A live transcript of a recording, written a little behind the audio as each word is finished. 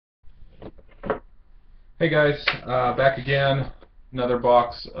Hey guys, back again. Another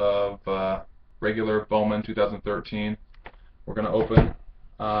box of regular Bowman 2013. We're going to open.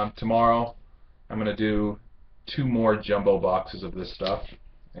 Tomorrow I'm going to do 2 more jumbo boxes of this stuff,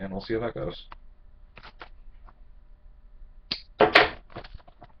 and we'll see how that goes.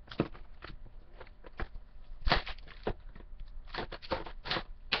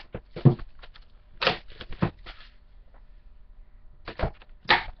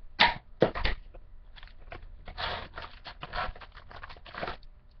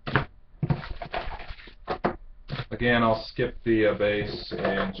 Again, I'll skip the base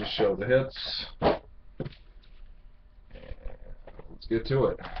and just show the hits. Let's get to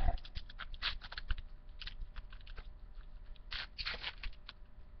it.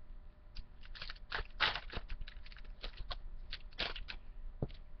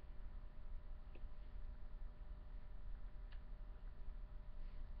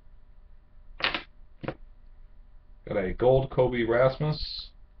 Got a gold Kobe Rasmus,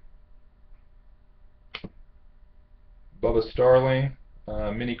 Bubba Starling,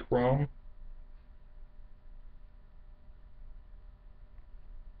 mini chrome,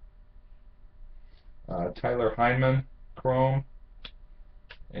 Tyler Heineman chrome,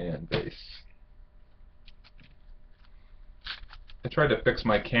 and base. I tried to fix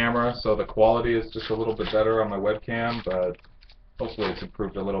my camera so the quality is just a little bit better on my webcam, but hopefully it's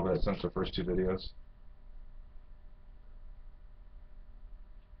improved a little bit since the first 2 videos.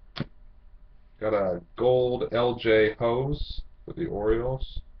 Got a gold LJ hose for the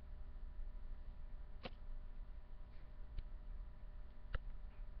Orioles.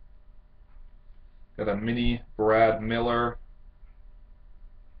 Got a mini Brad Miller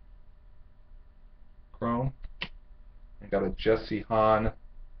chrome. And got a Jesse Hahn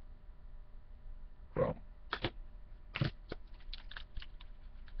chrome.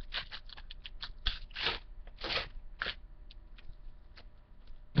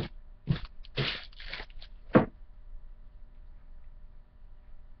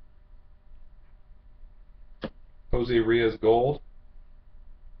 Jose Rios gold.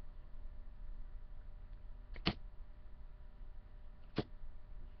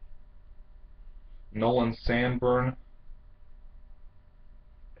 Nolan Sanburn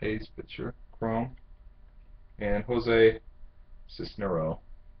A's pitcher chrome, and Jose Cisnero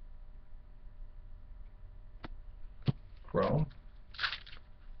chrome.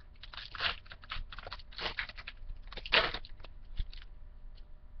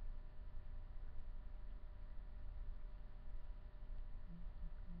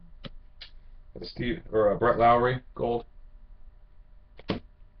 Brett Lowry gold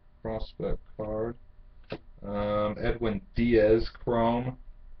prospect card. Edwin Diaz chrome,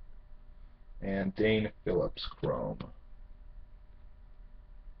 and Dane Phillips chrome.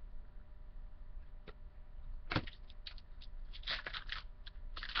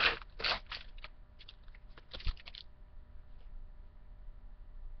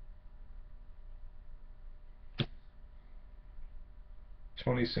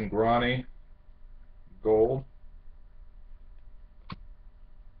 Tony Cingrani gold,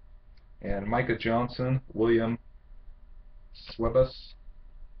 and Micah Johnson, William Cuevas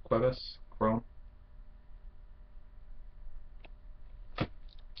chrome.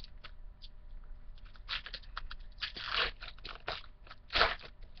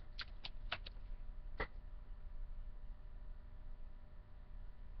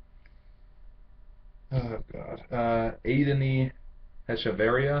 Oh God, Aideni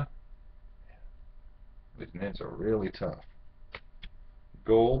Hechavarria. These names are really tough.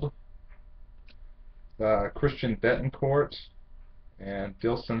 Gold. Christian Betancourt and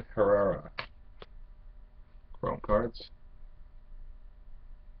Dilson Herrera chrome cards.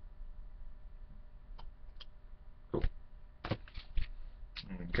 Cool.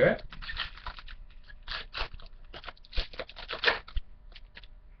 Okay.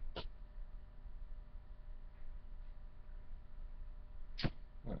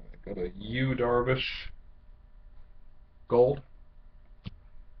 Got a Yu Darvish gold.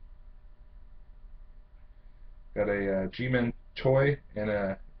 Got a Ji-Man Choi and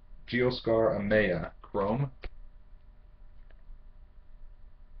a Geoscar Amaya chrome.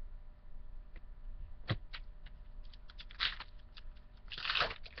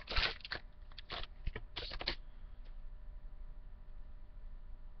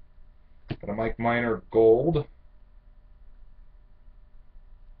 Got a Mike Minor gold.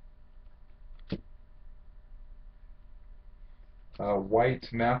 White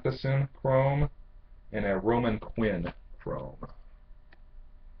Mathisen chrome, and a Roman Quinn chrome.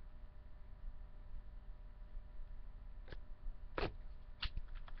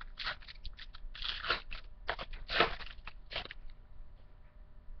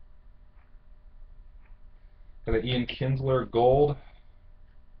 Got an Ian Kinsler gold.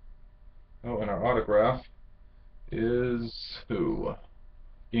 Oh, and our autograph is who?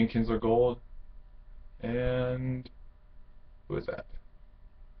 Ian Kinsler gold. And who is that?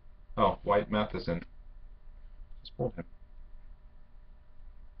 Oh, Wyatt Mathisen. Just pulled him.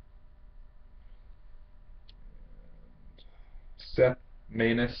 And Seth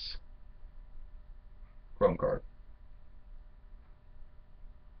Manus chrome card.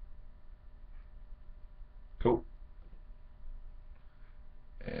 Cool.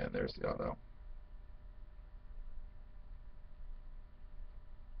 And there's the auto.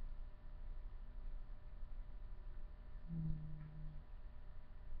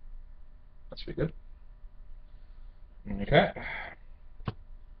 That should be good. Okay.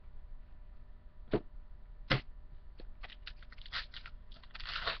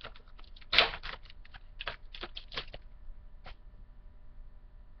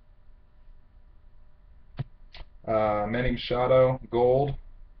 Manny Machado, gold.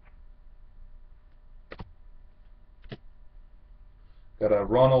 Got a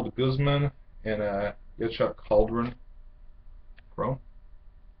Ronald Guzman and a Yitzhak Caldron, chrome.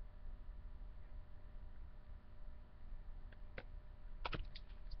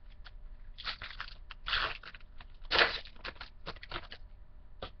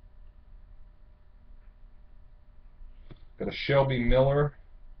 Got a Shelby Miller,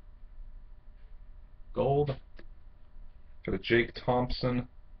 gold. Got a Jake Thompson,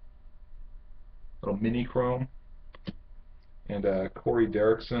 little mini chrome. And a Corey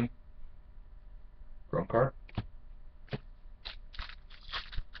Derrickson, chrome card.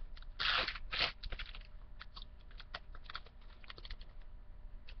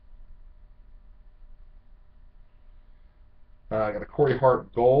 I got a Corey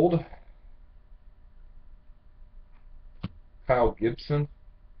Hart gold. Kyle Gibson,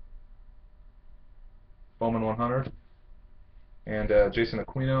 Bowman 100, and Jason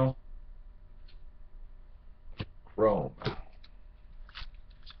Aquino, chrome.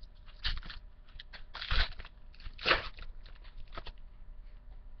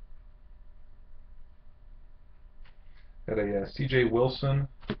 Got a C.J. Wilson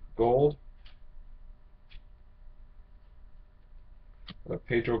gold. Got a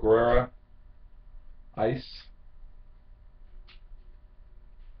Pedro Guerrera ice.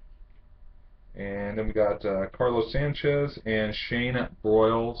 And then we got Carlos Sanchez and Shane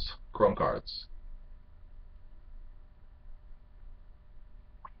Broyles chrome cards.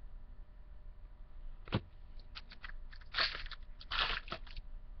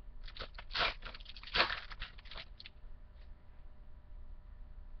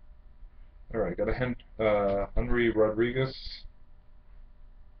 Alright, got a Henry Rodriguez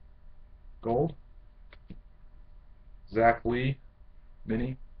gold. Zach Lee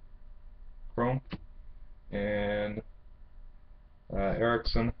mini chrome. And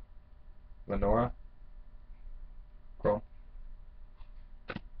Erickson Lenora chrome.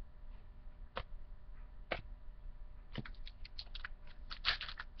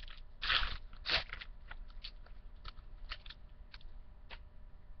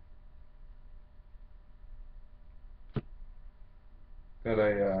 Got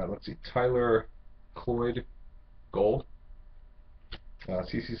a, let's see, Tyler Cloyd gold.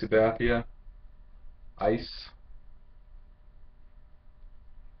 CC Sabathia ice.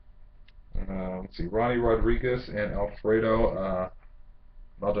 Let's see, Ronnie Rodriguez and Alfredo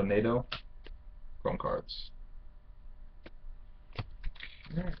Maldonado chrome cards.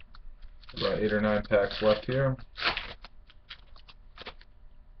 Right. About 8 or 9 packs left here.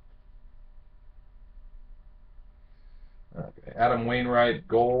 Okay, Adam Wainwright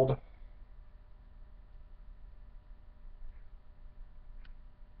gold.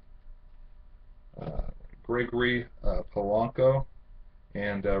 Gregory Polanco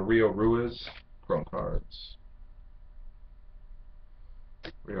and Rio Ruiz chrome cards.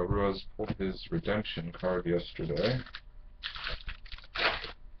 Rio Ruiz pulled his redemption card yesterday.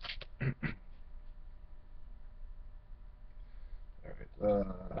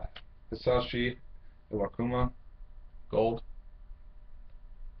 Alright, Hisashi Iwakuma gold.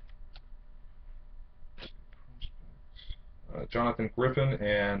 Jonathan Griffin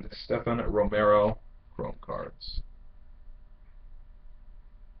and Stefan Romero chrome cards.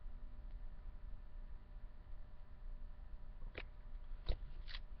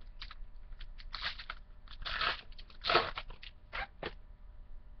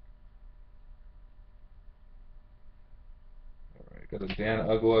 Alright, got a Dan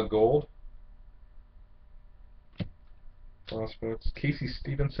Uggla gold. Prospects. Casey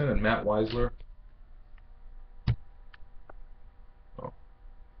Stevenson and Matt Weisler. Oh,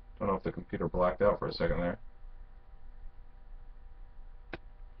 don't know if the computer blacked out for a second there.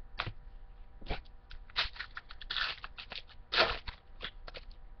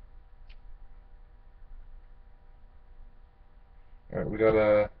 Alright, we got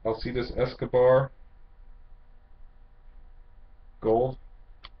a Alcides Escobar gold.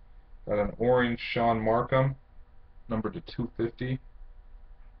 Got an orange Sean Markham, numbered to 250.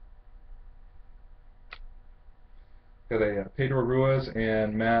 Got a Pedro Ruiz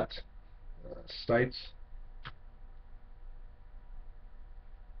and Matt Stites.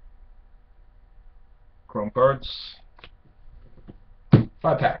 Chrome cards.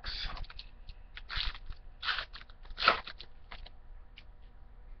 5 packs.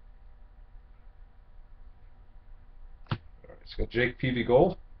 It's got Jake Peavy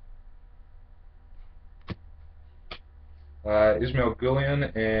gold. Ismail Gillian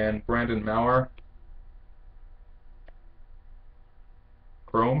and Brandon Maurer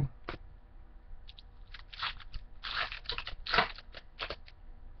chrome.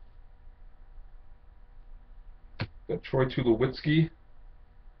 Got Troy Tulowitzki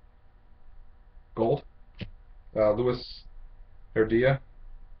gold. Luis Herdia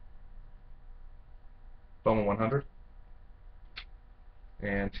Bowman 100.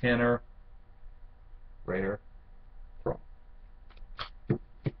 And Tanner Rayer chrome.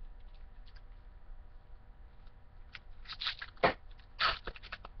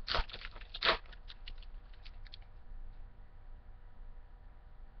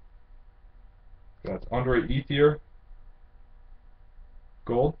 Got Andre Ethier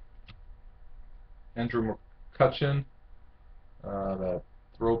gold. Andrew McCutcheon, that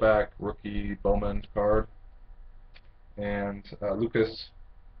throwback rookie Bowman card. And Lucas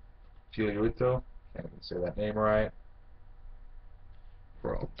Giolito, can't even say that name right.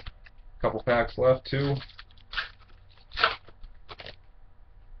 Bro, couple packs left too.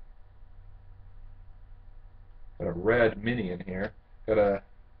 Got a red mini in here. Got a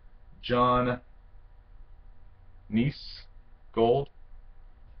John Nice gold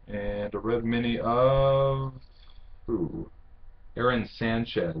and a red mini of Aaron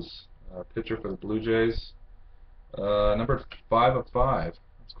Sanchez, pitcher for the Blue Jays. Number 5 of 5.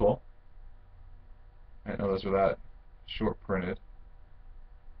 That's cool. I didn't know those were that short printed,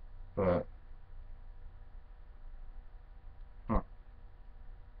 but huh. I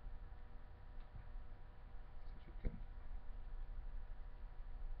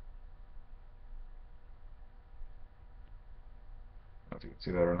don't know if you can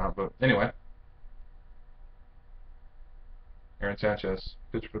see that or not, but anyway, Aaron Sanchez,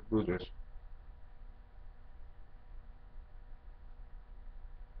 pitcher for the Blue Jays.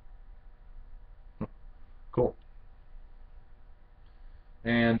 Cool.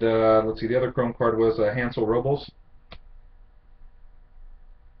 And let's see, the other chrome card was Hansel Robles.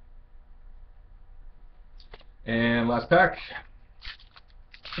 And last pack.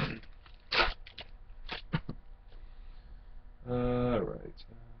 Alright.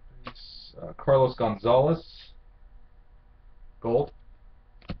 Carlos Gonzalez. Gold.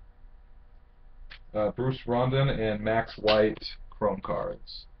 Bruce Rondon and Max White chrome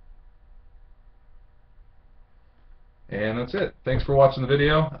cards. And that's it. Thanks for watching the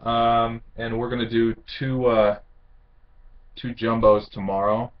video. And we're going to do two jumbos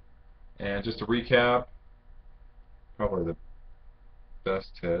tomorrow. And just to recap, probably the best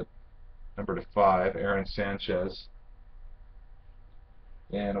hit, number to 5, Aaron Sanchez,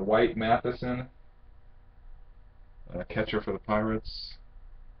 and a white Mathisen, catcher for the Pirates,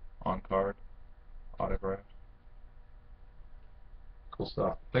 on card, autograph. Cool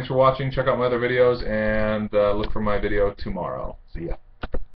stuff. Thanks for watching. Check out my other videos and look for my video tomorrow. See ya.